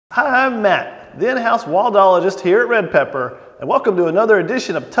Hi, I'm Matt, the in-house Waldologist here at Red Pepper, and welcome to another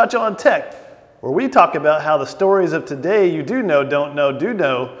edition of Touch on Tech, where we talk about how the stories of today you do know, don't know, do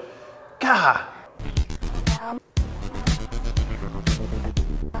know. Gah!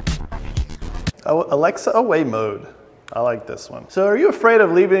 Oh, Alexa away mode. I like this one. So are you afraid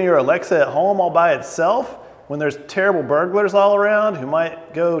of leaving your Alexa at home all by itself when there's terrible burglars all around who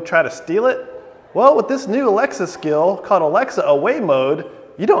might go try to steal it? Well, with this new Alexa skill called Alexa away mode,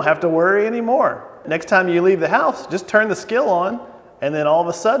 you don't have to worry anymore. Next time you leave the house, just turn the skill on, and then all of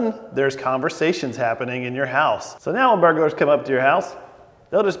a sudden, there's conversations happening in your house. So now when burglars come up to your house,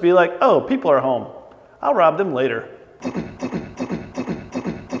 they'll just be like, oh, people are home. I'll rob them later.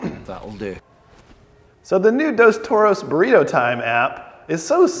 That'll do. So the new Dos Toros Burrito Time app is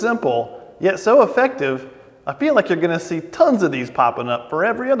so simple, yet so effective, I feel like you're gonna see tons of these popping up for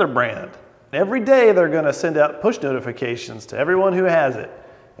every other brand. Every day they're gonna send out push notifications to everyone who has it.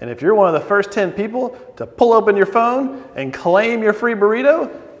 And if you're one of the first 10 people to pull open your phone and claim your free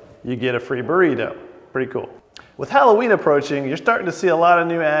burrito, you get a free burrito. Pretty cool. With Halloween approaching, you're starting to see a lot of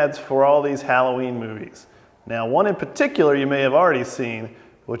new ads for all these Halloween movies. Now, one in particular you may have already seen,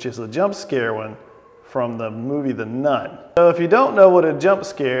 which is the jump scare one from the movie The Nun. So if you don't know what a jump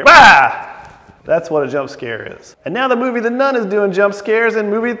scare, that's what a jump scare is. And now the movie The Nun is doing jump scares in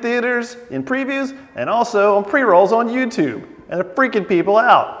movie theaters, in previews, and also on pre-rolls on YouTube. And they're freaking people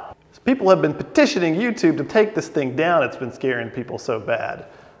out. So people have been petitioning YouTube to take this thing down. It's been scaring people so bad.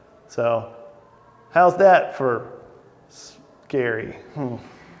 So how's that for scary?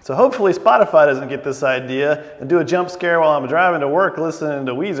 So hopefully Spotify doesn't get this idea and do a jump scare while I'm driving to work listening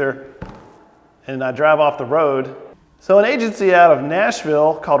to Weezer and I drive off the road. So an agency out of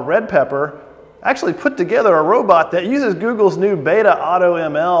Nashville called Red Pepper actually put together a robot that uses Google's new Beta Auto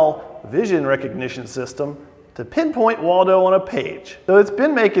ML vision recognition system to pinpoint Waldo on a page. So it's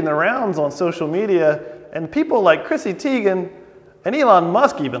been making the rounds on social media, and people like Chrissy Teigen and Elon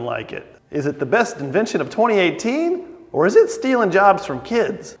Musk even like it. Is it the best invention of 2018, or is it stealing jobs from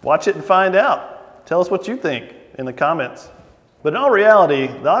kids? Watch it and find out. Tell us what you think in the comments. But in all reality,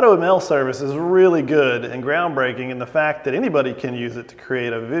 the AutoML service is really good and groundbreaking in the fact that anybody can use it to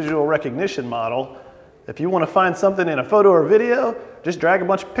create a visual recognition model. If you want to find something in a photo or video, just drag a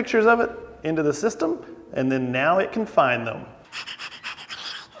bunch of pictures of it into the system, and then now it can find them.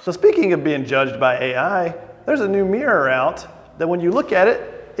 So speaking of being judged by AI, there's a new mirror out that when you look at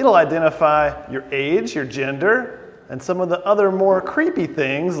it, it'll identify your age, your gender, and some of the other more creepy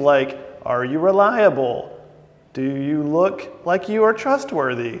things like, are you reliable? Do you look like you are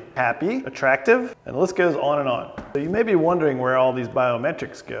trustworthy, happy, attractive? And the list goes on and on. So you may be wondering where all these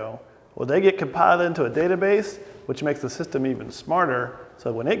biometrics go. Well, they get compiled into a database, which makes the system even smarter,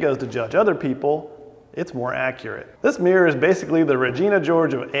 so when it goes to judge other people, it's more accurate. This mirror is basically the Regina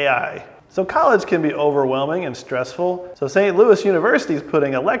George of AI. So college can be overwhelming and stressful, so St. Louis University is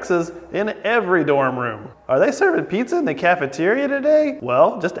putting Alexas in every dorm room. Are they serving pizza in the cafeteria today?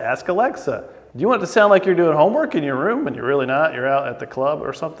 Well, just ask Alexa. Do you want it to sound like you're doing homework in your room and you're really not, you're out at the club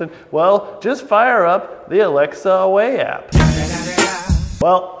or something? Well, just fire up the Alexa Away app.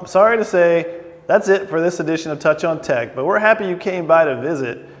 Well, I'm sorry to say, that's it for this edition of Touch on Tech, but we're happy you came by to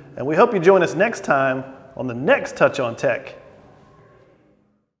visit, and we hope you join us next time on the next Touch on Tech.